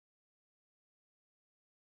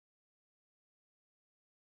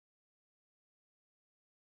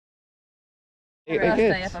They're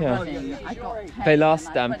good. Yeah.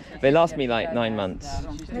 They last me like 9 months.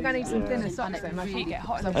 They're going to need some thinner socks then. I can't get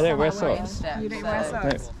hot. I don't wear socks. You don't wear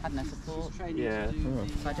socks? I had no support. Yeah.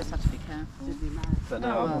 So I just had to be careful. But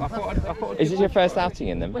no, I thought Is this your first outing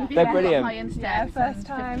in them? They're brilliant. Yeah, first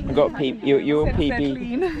time. I've got you'll Since they're PB.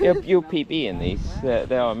 clean. You'll PB in these.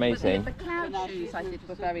 They are amazing. The cloud shoes I did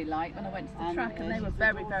were very light when I went to the track, and they were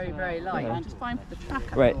very, very, very light. I'm just fine for the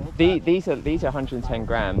track. Right, these are 110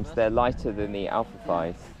 grams. They're lighter than the Alpha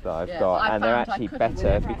Fives that I've got, and they're actually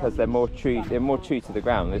better because they're more true. They're more true to the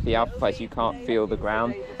ground. With the Alpha Fives, you can't feel the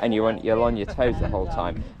ground, and you're on your toes the whole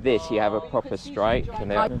time. This, you have a proper strike.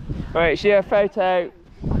 And right, share a photo.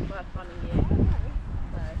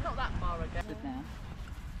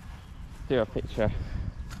 Do a picture.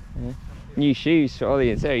 Yeah. New shoes for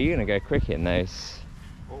Ollie and Sarah. You're gonna go quick in those.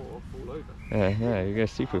 oh, I'll fall over. Yeah, you go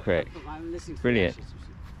super quick. Brilliant.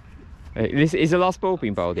 This is the last ball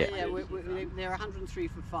being bowled yet? Yeah, they're 103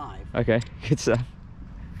 for 5. Okay, good stuff.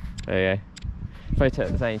 There you go. Photo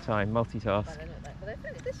at the same time, multitask.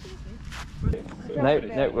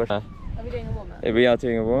 No, we're Are we doing a warm-up? we are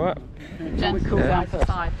doing a warm up. Gentle down to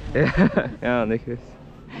 5. Yeah, yeah, Nicholas.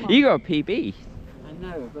 You got a PB. I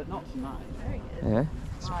know, but not tonight. Yeah,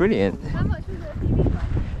 it's brilliant. How much was it a PB by?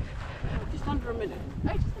 Just under a minute.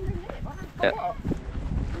 Oh, just under a minute. Wow. Yeah. What?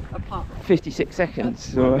 Apart. 56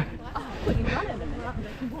 seconds. Or... Oh, but you run in a minute.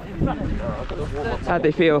 How'd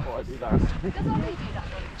they feel? Does Ollie do that one?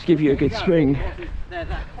 To give you a good swing. They're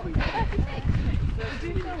that quick.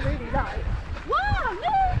 You do feel really light. Wow,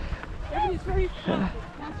 look! That's really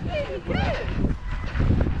good.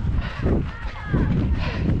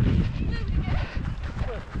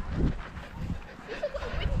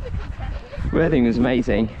 Wedding was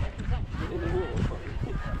amazing.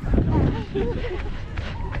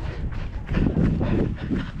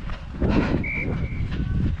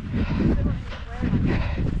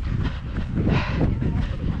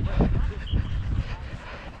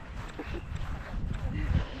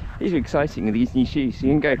 These are exciting, these new shoes. You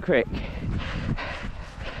can go quick.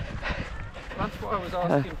 That's why I was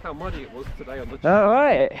asking how muddy it was today on the track. All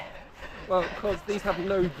right. Well, because these have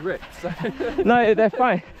no grip, so... No, they're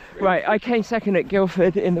fine. Right, I came second at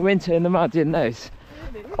Guildford in the winter in the mud in those.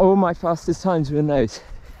 All my fastest times were in those.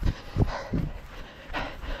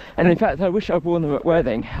 And in fact, I wish I'd worn them at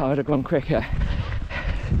Worthing. I would have gone quicker.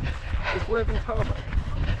 Is Worthing tarmac?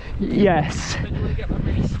 Yes. Don't you want to get that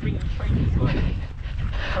really screen trainers like...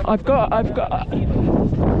 I've got,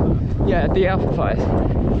 yeah, the Alpha 5.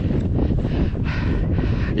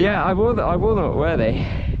 Yeah, I wore them at Worthing.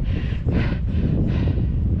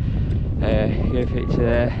 Good picture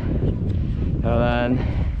there. Hold on.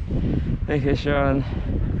 Thank you, Sean.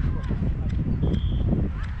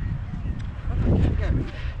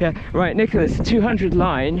 Yeah, right, Nicholas, 200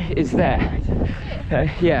 line is there.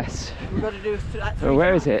 Yes. We've got to do that. Oh,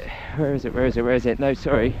 where is it? Where is it? No,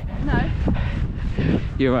 sorry. No.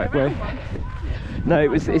 You're right, where?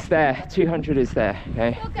 No, it's there. 200 is there,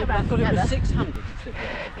 okay? We'll go I round thought it was together. 600.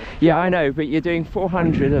 Yeah, I know, but you're doing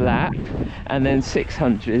 400 a lap and then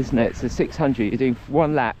 600, isn't it? So 600, you're doing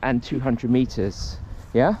 1 lap and 200 meters.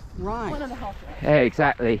 Yeah? Right. 1.5. Yeah,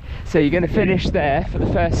 exactly. So you're going to finish there for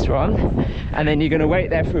the first one, and then you're going to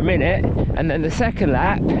wait there for a minute, and then the second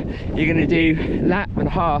lap, you're going to do lap and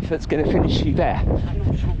a half that's going to finish you there. I'm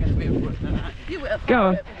not sure I'm going to be able to work that out. You will. Go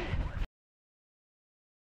on.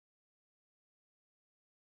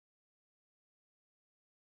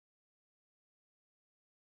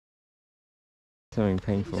 Something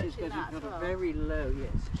painful. It's got a very low,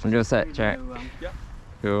 yes. And you're set, Jack. Yeah.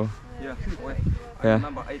 Cool. Yeah, I Yeah.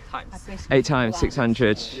 remember 8 times. 8 times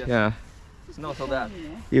 600. Yeah. It's not so bad.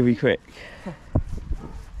 You'll be quick. Let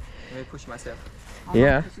me push myself.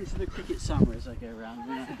 Yeah. Listen to the cricket summer as I go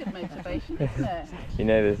around. Good motivation, isn't it? You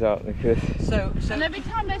know there's art, Nicholas. So And every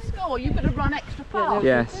time they score, you've got to run extra fast.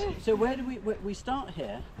 Yes. So where do we start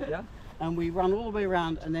here? Yeah. And we run all the way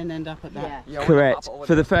around and then end up at that. Yeah. Yeah, Correct.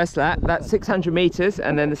 For the first lap, that's 600 meters,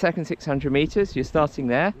 and then the second 600 meters, you're starting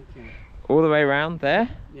there, Okay. all the way around there,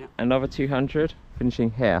 Yeah. another 200,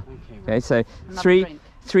 finishing here. Okay. Okay, so Another three drink.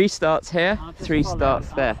 three starts here, I'll just 3 follow- starts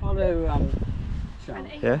I'll there. follow Sean.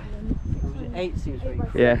 Yeah. 8 seems very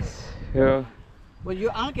good. Yes. Cool. Well,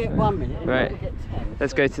 I'll get 1 minute. And Right. you'll get 10.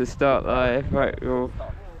 Let's go to the start line. Right.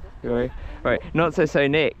 Right. Not so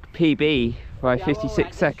Nick. PB by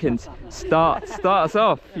 56 seconds. Start us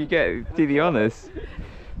off. You do the honours.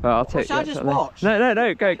 Well, I'll take shall I that just shot there. watch?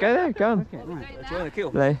 No. Go there. Go on. Okay, right. Join the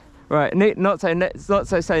kill. No. Right. Nick. Not so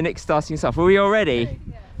Nick's starting us off. Are we all ready?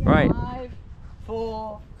 Right. 5,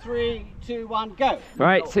 4, 3, 2, 1, go.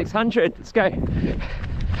 Right. 600. Let's go.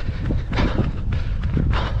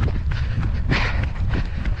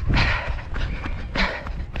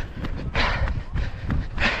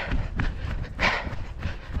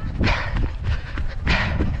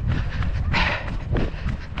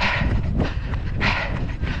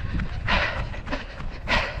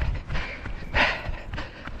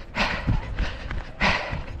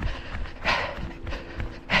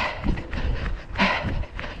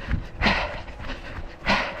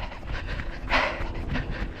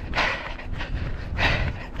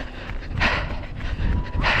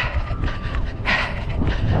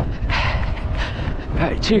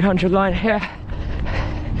 200 line here.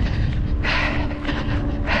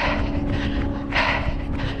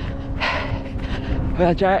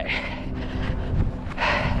 Well, Jack.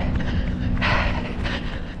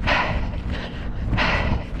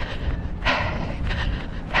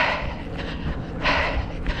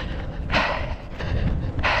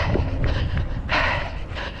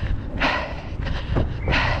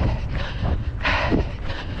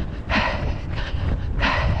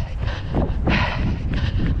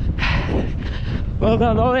 Well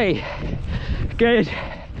done, Ollie. Good.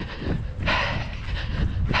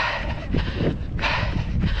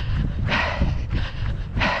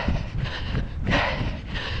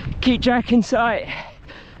 Keep Jack in sight.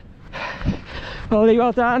 Ollie,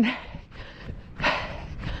 well done.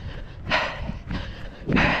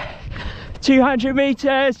 200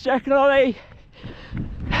 meters, Jack and Ollie.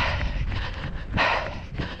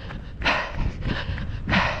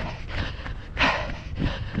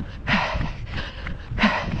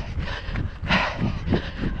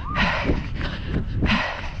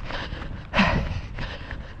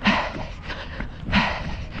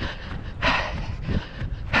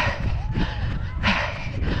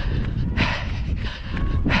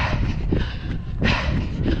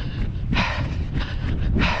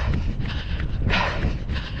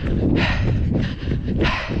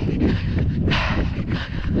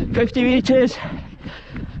 $50 meters.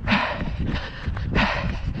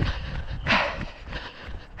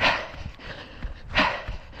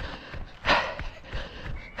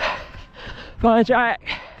 Fine, Jack.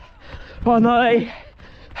 One Ollie.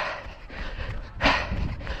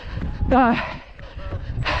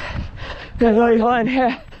 There's Ollie line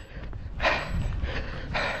here.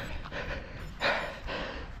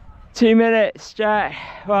 2 minutes, Jack.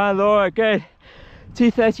 Well, Laura, good.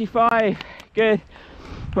 2:35, good.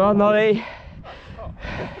 Well, Ollie.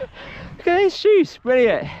 Look at these shoes,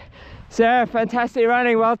 brilliant. Sarah, fantastic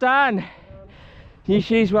running, well done. New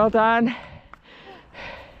shoes, well done.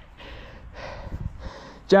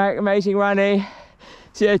 Jack, amazing running.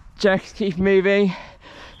 See, Jack keep moving.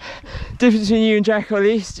 Difference between you and Jack,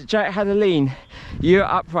 Ollie, Jack had a lean. You're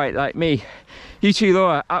upright like me. You two,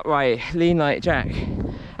 Laura, upright, lean like Jack.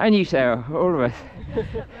 And you, Sarah, all of us. I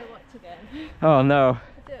don't know what to get. Oh no.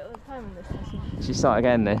 I do it all the time in this session. Should start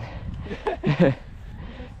again then.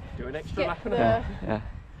 Do an extra lap and a the- half. Yeah.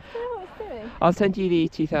 I don't know what it's doing. I'll send you the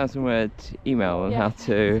 2,000 word email on Yeah.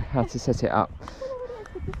 how to set it up. I don't know what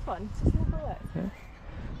it is with this one. It just never works.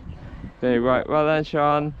 Very right. Well done,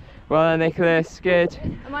 Sean. Well done, Nicholas. Good.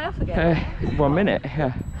 Am I off again? 1 minute.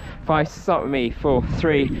 Yeah. 5. Start with me. 4,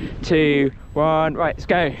 3, 2, 1. Right. Let's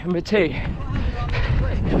go. Number 2.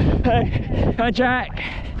 Hey, hi, Jack.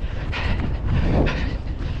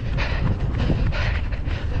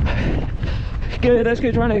 Good. That's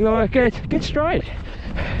good running, Laura. Good. Good stride.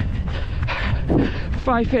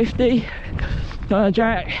 5:50.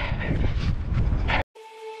 Jack.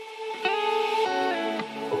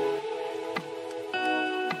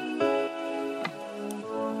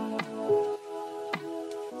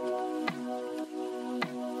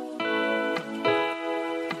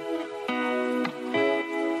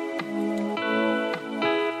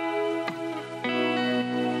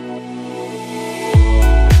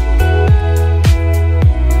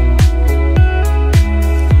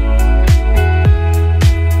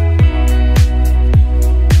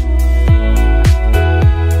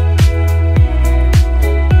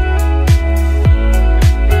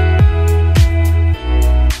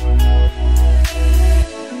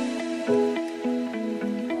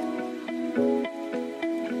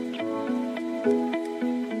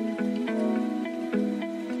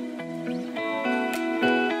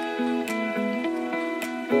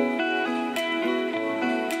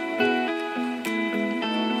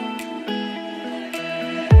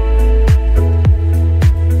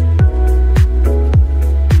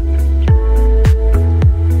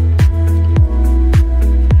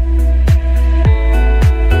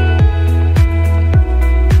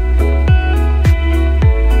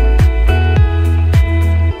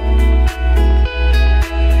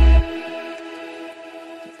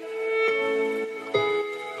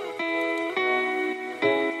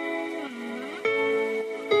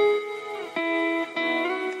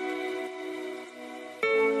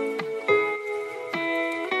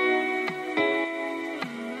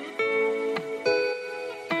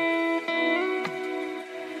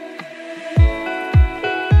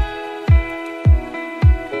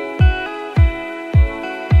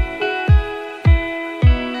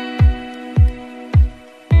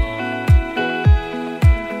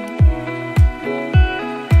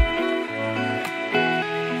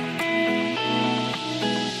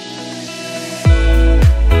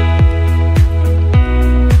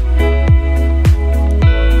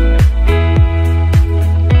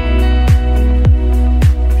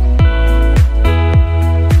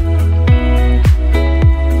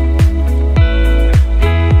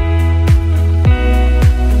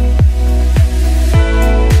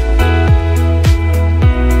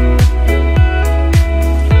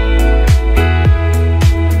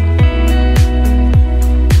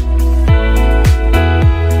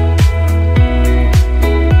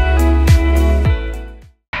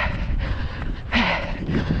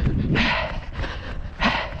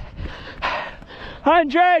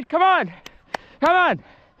 100, come on. Come on.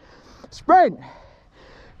 Sprint.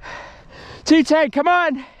 210, come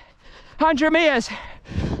on. 100 meters.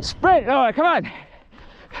 Sprint, Laura, come on.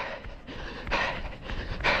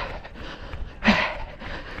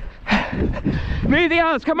 Move the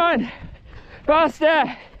arms, come on.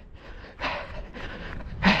 Faster.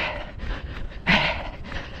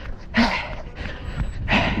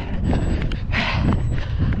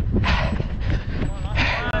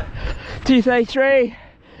 Two 233,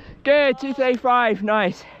 good. 235,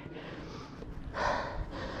 nice.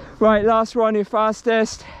 Right, last one, your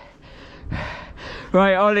fastest.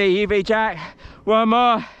 Right, Ollie, you beat Jack. One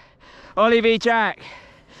more. Ollie beat Jack.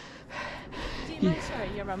 Do you mind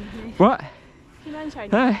showing your run with me? What? Do you mind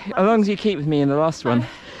showing As long as you keep with me in the last one.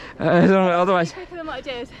 Otherwise, quicker than what I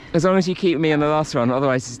did. as long as you keep me in the last one,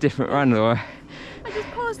 otherwise it's a different run, Laura. I just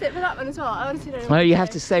paused it for that one as well. I honestly don't know. Well, you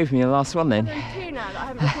have to stay with me in the last one then. I've done 2 now that I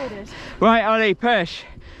haven't recorded. Right, Ollie, push.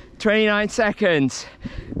 29 seconds.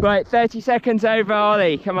 Right, 30 seconds over,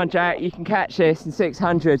 Ollie. Come on, Jack, you can catch this in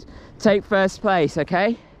 600. Take first place,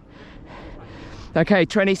 okay? Okay,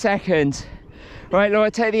 20 seconds. Right,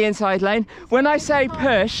 Laura, take the inside lane. When I say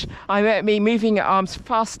push, I mean moving your arms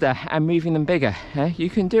faster and moving them bigger. Okay?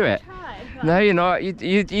 You can do it. No, you're not.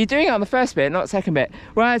 You're doing it on the first bit, not the second bit.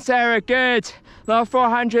 Well, Sarah, good. Last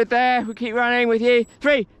 400 there. We'll keep running with you.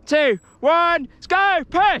 3, 2, 1, let's go.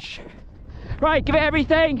 Push. Right, give it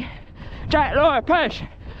everything. Jack, Laura, push.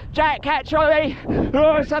 Jack, catch Ollie.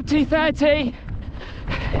 Laura, sub 230.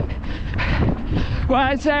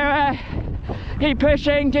 Well, Sarah, keep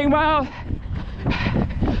pushing, doing well.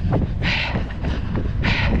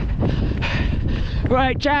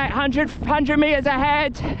 Right, Jack, 100 meters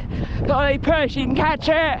ahead. Ollie, push, you can catch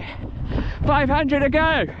it. 500 to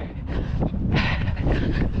go.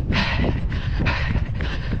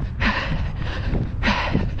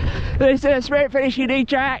 This is a sprint finish you need,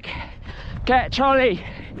 Jack. Catch Ollie.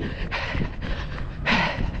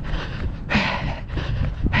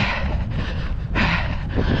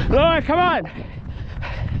 Laura, come on.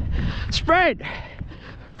 Sprint.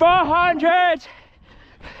 400.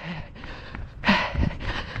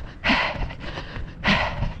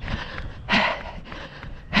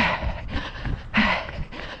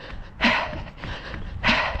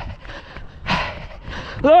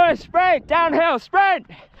 Laura, sprint, downhill, sprint!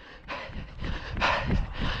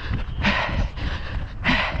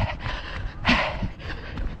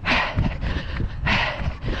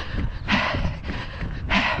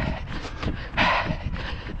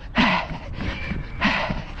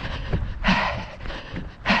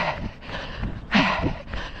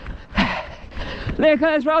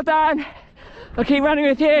 Nicholas, well done. I'll keep running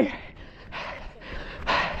with you.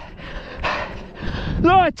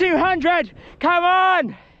 Laura, 200. Come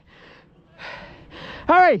on!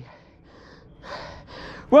 Hurry!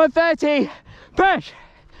 130, push!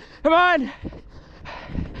 Come on!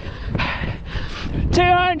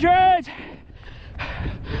 200!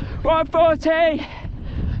 140!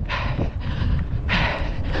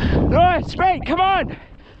 Right, sprint, come on!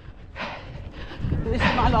 This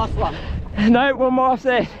is my last one. No, one more after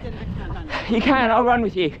this. You can, I'll run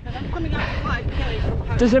with you. I'm coming out to 5K from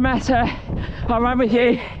home. Doesn't matter, I'll run with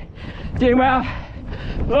you. Doing well.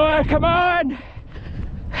 Laura, come on!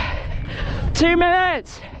 2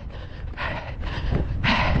 minutes!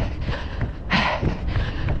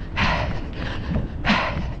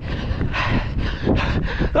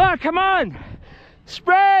 Laura, come on!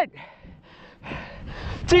 Sprint!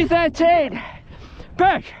 213!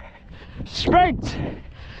 Push! Sprint!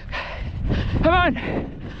 Come on!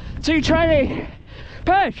 220!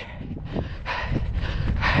 Push!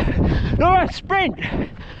 Laura, sprint!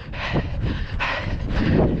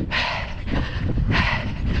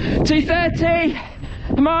 230,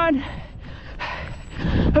 come on,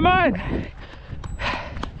 come on.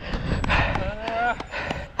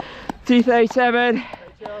 237.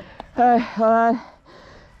 Hold on.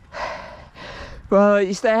 Well,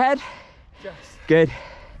 you stay ahead. Just. Good.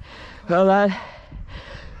 Well done.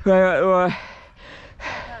 Right.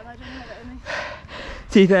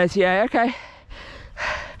 230. Yeah. Okay.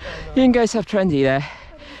 You can go soft trendy there.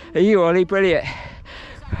 Are you, Ollie? Brilliant.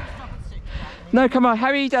 No, come on. How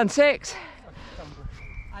have you done? 6?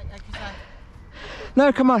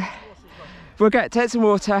 No, come on. We'll take some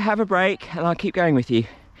water, have a break, and I'll keep going with you. Do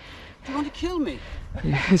you want to kill me?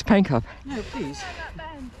 It's Pain Club. No, please.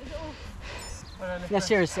 Yeah,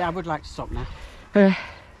 seriously, I would like to stop now. I'm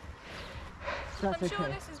sure this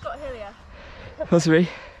has got Hillier. Possibly.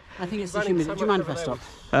 I think it's the humidity. Do you mind if I stop?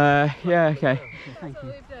 Yeah, okay. Thank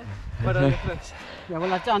you. Well done, Nicholas. Yeah,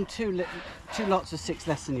 well, I've done two lots of 6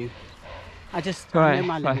 less than you. I know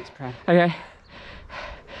my limits, Pram. Okay.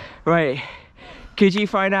 Right. Could you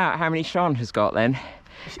find out how many Sean has got then?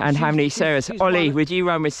 And how many Sarah's? Ollie, would you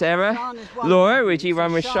run with Sarah? Laura, would you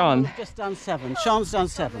run with Sean? Sean's just done 7. Sean's done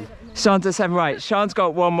 7. Sean's done 7, right. Sean's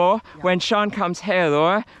got 1 more. When Sean comes here,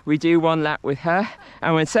 Laura, we do 1 lap with her.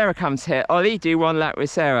 And when Sarah comes here, Ollie, do 1 lap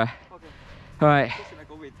with Sarah. All right.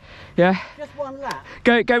 Yeah? Just 1 lap.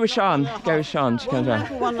 Go with Sean. Go with Sean. She comes 1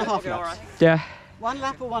 lap around. or 1.5 laps? Yeah. 1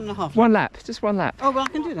 lap or 1.5? 1 lap. Just 1 lap. Oh, well, I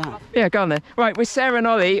can do that. Yeah, go on then. Right, with Sarah and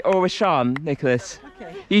Ollie or with Sean, Nicholas?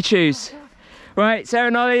 Okay. You choose. Right, Sarah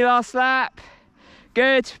and Ollie, last lap.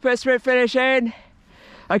 Good. Put a sprint finish in.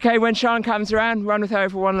 Okay, when Sean comes around, run with her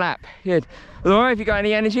for 1 lap. Good. Laura, have you got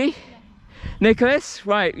any energy? Nicholas,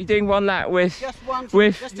 right, you're doing 1 lap with... Just one,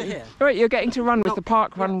 just to here. Right, you're getting to run with the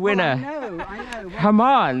park run winner. Well, I know. Come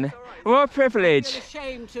on. What a privilege. It's a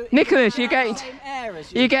shame to Nicholas, you're getting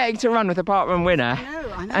to run with the park run winner.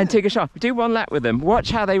 I know. And take a shot. Do 1 lap with them.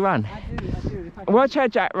 Watch how they run. I do. Watch how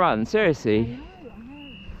Jack runs, seriously.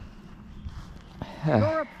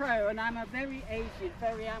 You're a pro and I'm a very aged,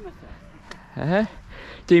 very amateur.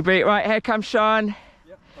 Do you breathe? Right, here comes Sean.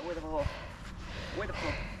 Yep, wait a minute.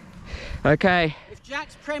 Okay. If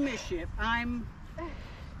Jack's premiership, I'm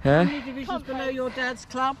how many divisions below your dad's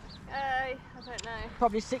club? I don't know.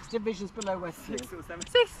 Probably 6 divisions below Westview.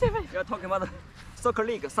 6 divisions. You're talking about the soccer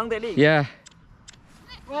league, Sunday league. Yeah.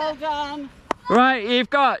 Well done. Right,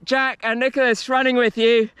 you've got Jack and Nicholas running with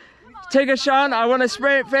you. Tigger Sean, I want a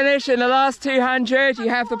sprint finish in the last 200. You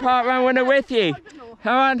have the park run winner with you.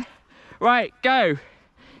 Come on. Right, go.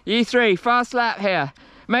 You 3, fast lap here.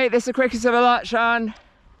 Make this the quickest of a lot, Sean.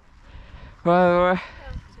 Well,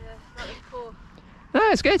 no,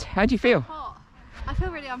 it's good. How do you feel? I feel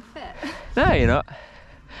really unfit. No, you're not. I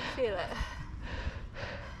feel it.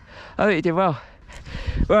 I think you did well.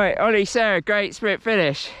 Right, Ollie, Sarah, great sprint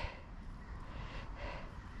finish.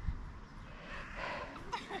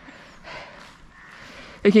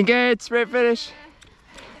 Looking good, sprint finish.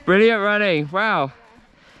 Brilliant running, wow.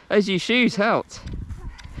 Those new shoes helped.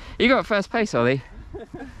 You got 1st place, Ollie. Well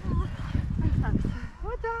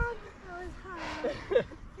done.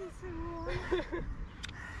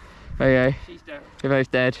 Okay. She's dead. You're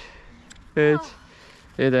both dead. Good. Oh.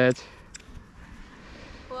 You're dead.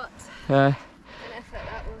 What Uh, an effort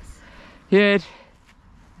that was. good.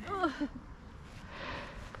 Oh.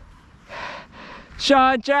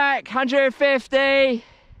 Sean, Jack, 150. I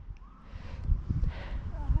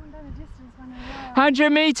haven't done a distance one in a while. 100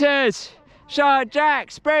 meters. Sean,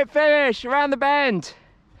 Jack, sprint finish around the bend.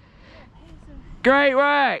 Great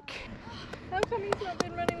work. How come he's not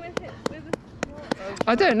been running with it?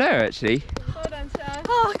 I don't know actually. Well done, Sean.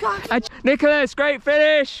 Oh gosh. Nicholas, great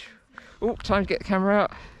finish. Oh, time to get the camera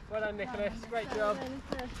out. Well done, Nicholas. Great job.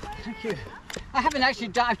 Thank you. I haven't actually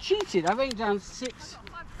done, I've cheated. I've only done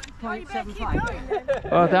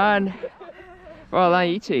 6.75. Well done. Well done,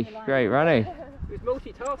 you two. Great running. He was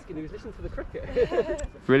multitasking, he was listening to the cricket.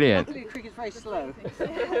 Brilliant. Luckily, the cricket's very slow.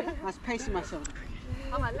 I was pacing myself.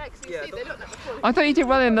 Oh, my legs, you see, they look like before. I thought you did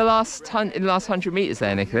well in the last 100 meters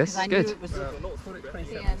there, Nicholas. I knew Good. it was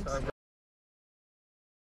The end.